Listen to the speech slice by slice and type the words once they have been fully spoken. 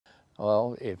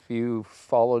Well, if you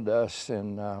followed us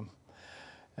in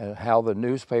how the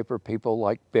newspaper people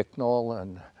like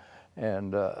Bicknell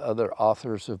and other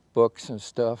authors of books and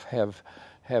stuff have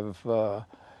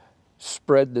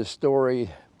spread the story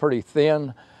pretty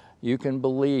thin, you can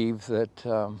believe that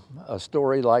a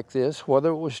story like this,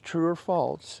 whether it was true or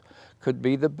false, could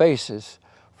be the basis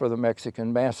for the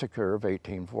Mexican massacre of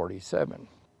 1847.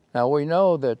 Now we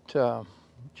know that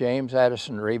James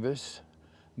Addison Rivas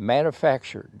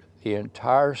manufactured the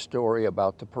entire story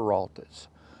about the Peraltas.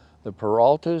 The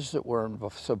Peraltas that were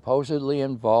supposedly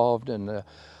involved in the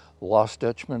Lost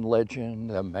Dutchman legend,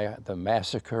 the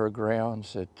massacre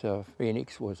grounds at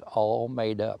Phoenix, was all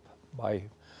made up by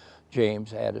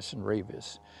James Addison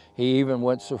Rivas. He even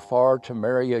went so far to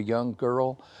marry a young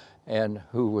girl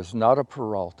who was not a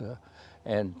Peralta,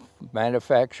 and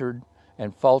manufactured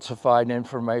and falsified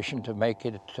information to make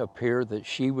it appear that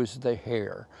she was the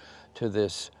heir to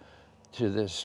this